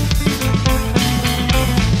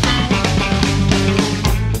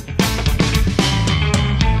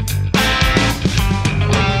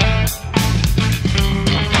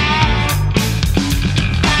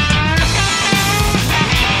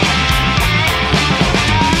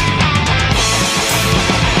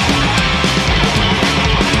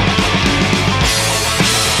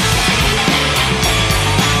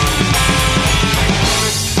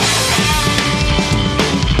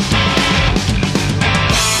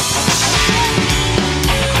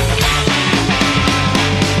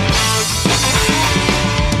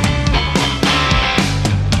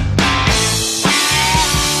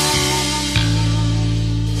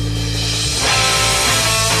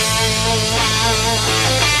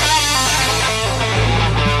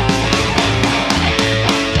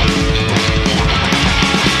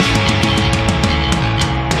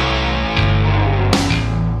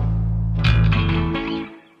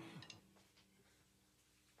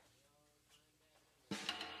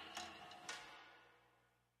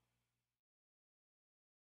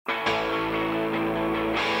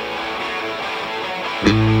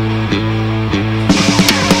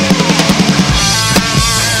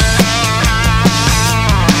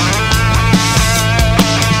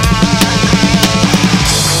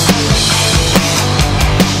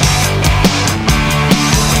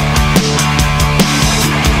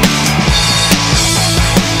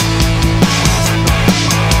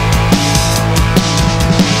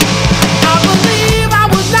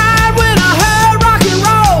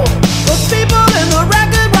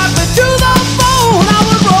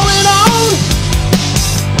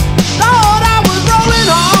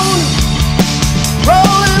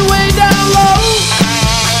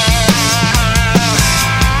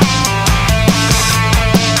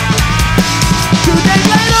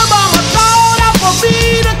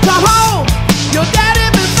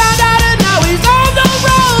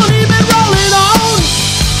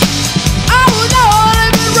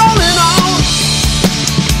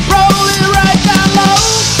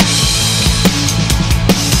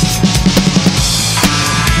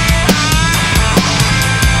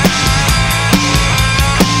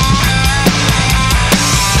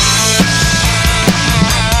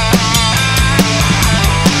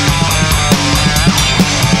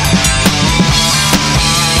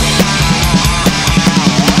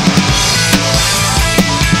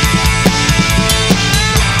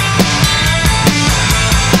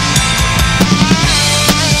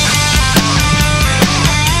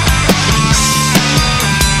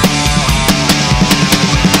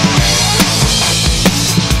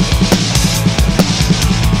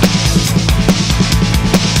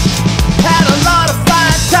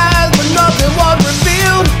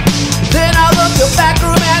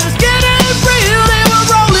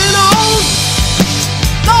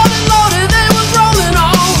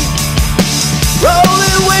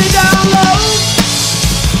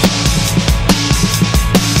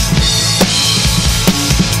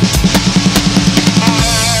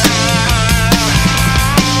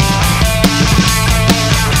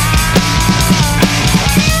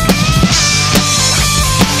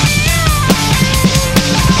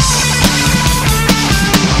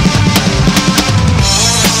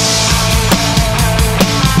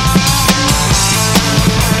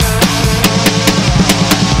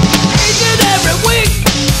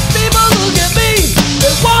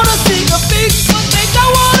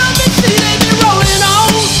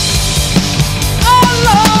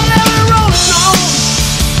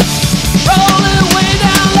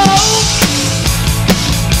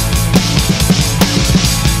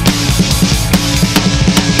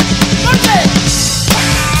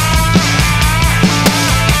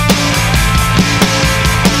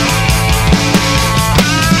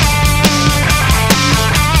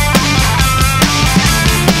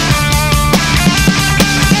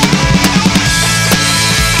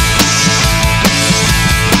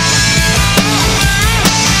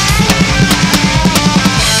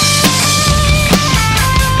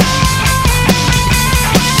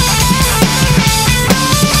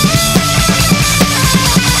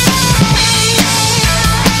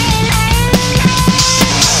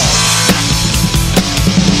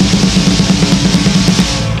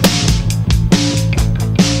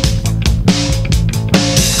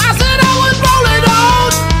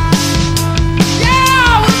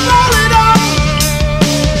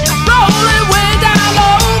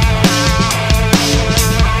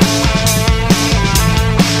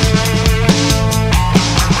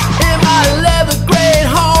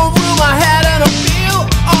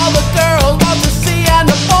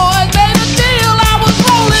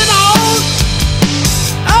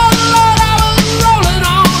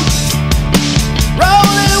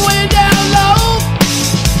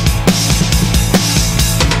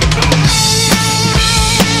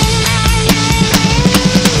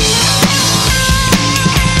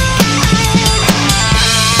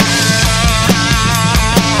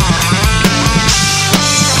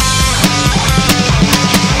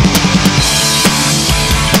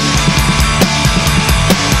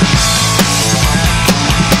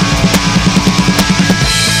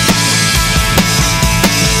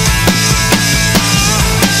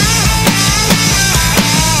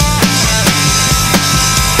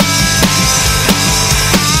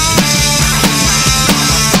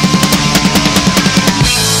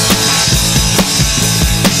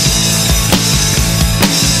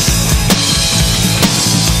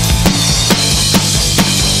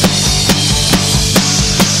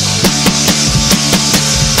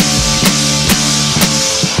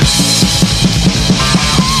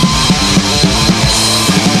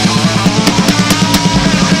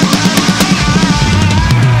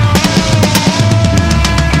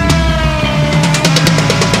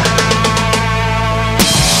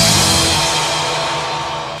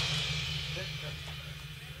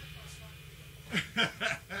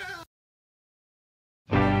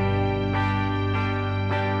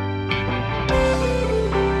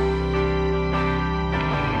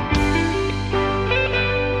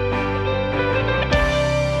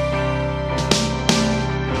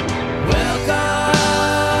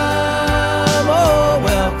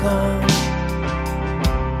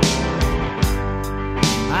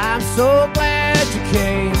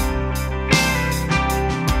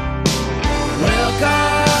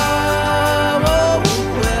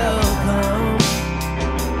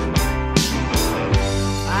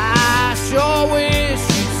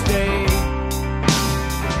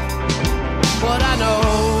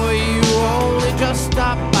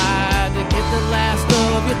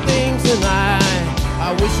 tonight.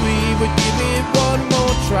 I wish we would give it one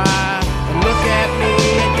more try. And look at me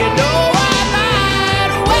and you know I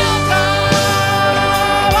lied. Welcome,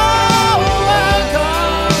 oh, welcome.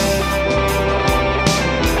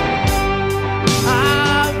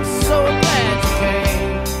 I'm so glad you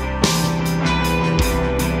came.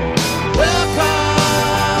 Welcome,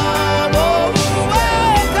 oh,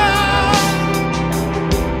 welcome.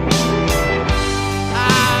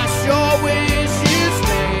 I sure wish you'd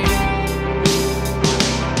stay.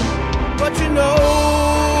 But you know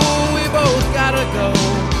we both gotta go.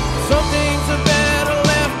 Some things are better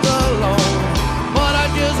left alone. But I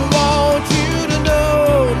just want you to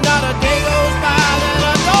know, not a day goes by that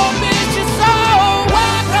I don't miss you so.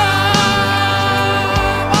 Welcome,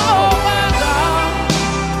 oh welcome.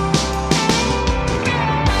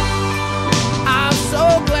 I'm so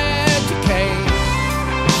glad you came.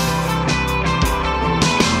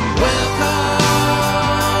 Welcome,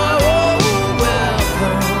 oh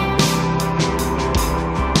welcome.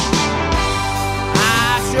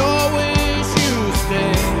 I sure wish you'd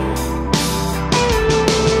stay.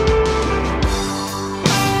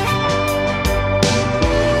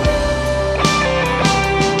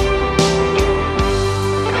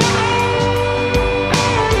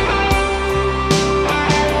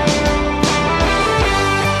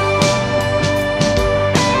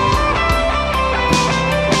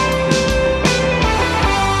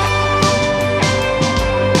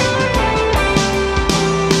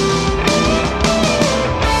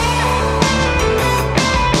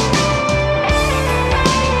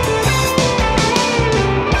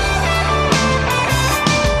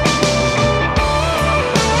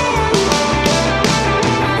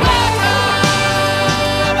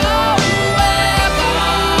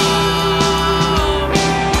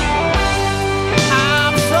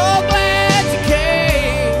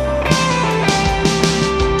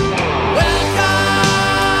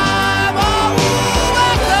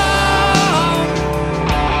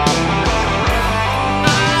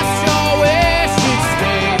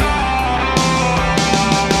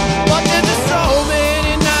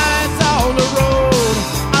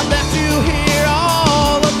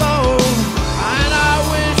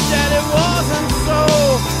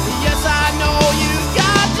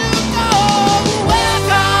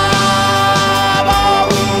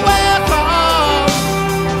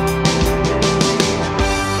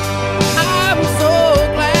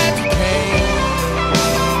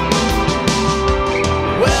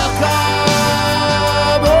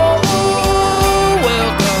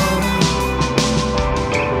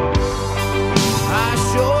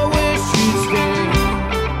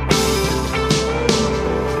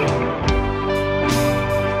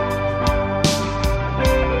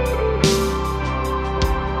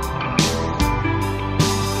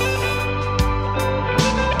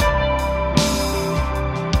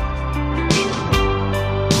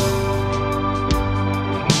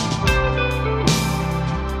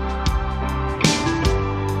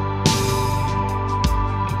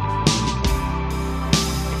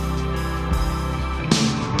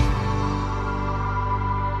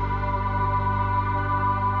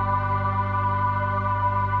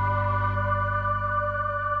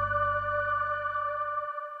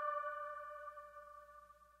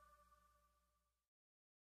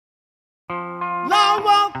 Long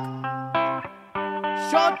walk,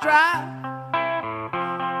 short drive.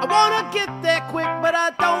 I wanna get there quick, but I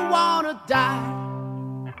don't wanna die.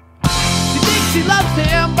 She thinks she loves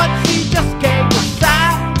him, but she just can't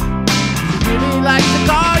decide. She really likes the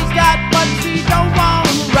car he's got, but she don't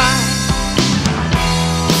wanna ride.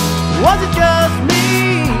 Was it just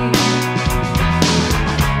me?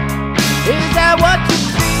 Is that what you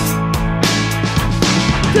see?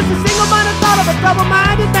 Just a single-minded thought of a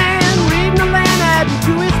double-minded man, reading the land, adding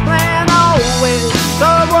to his plan, always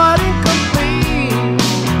somewhat incomplete.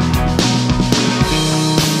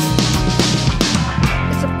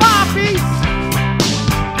 It's a far piece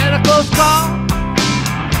and a close call.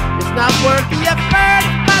 It's not worth the effort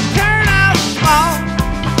if I turn out small.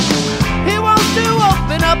 He wants to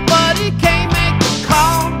open up, but he can't make the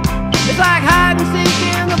call. It's like hide and seek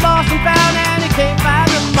in the lost and found, and he can't find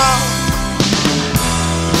them all.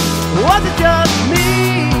 Was it just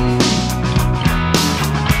me?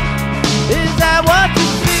 Is that what you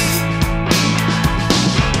see?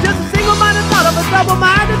 Just a single-minded thought of a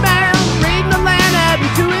double-minded man.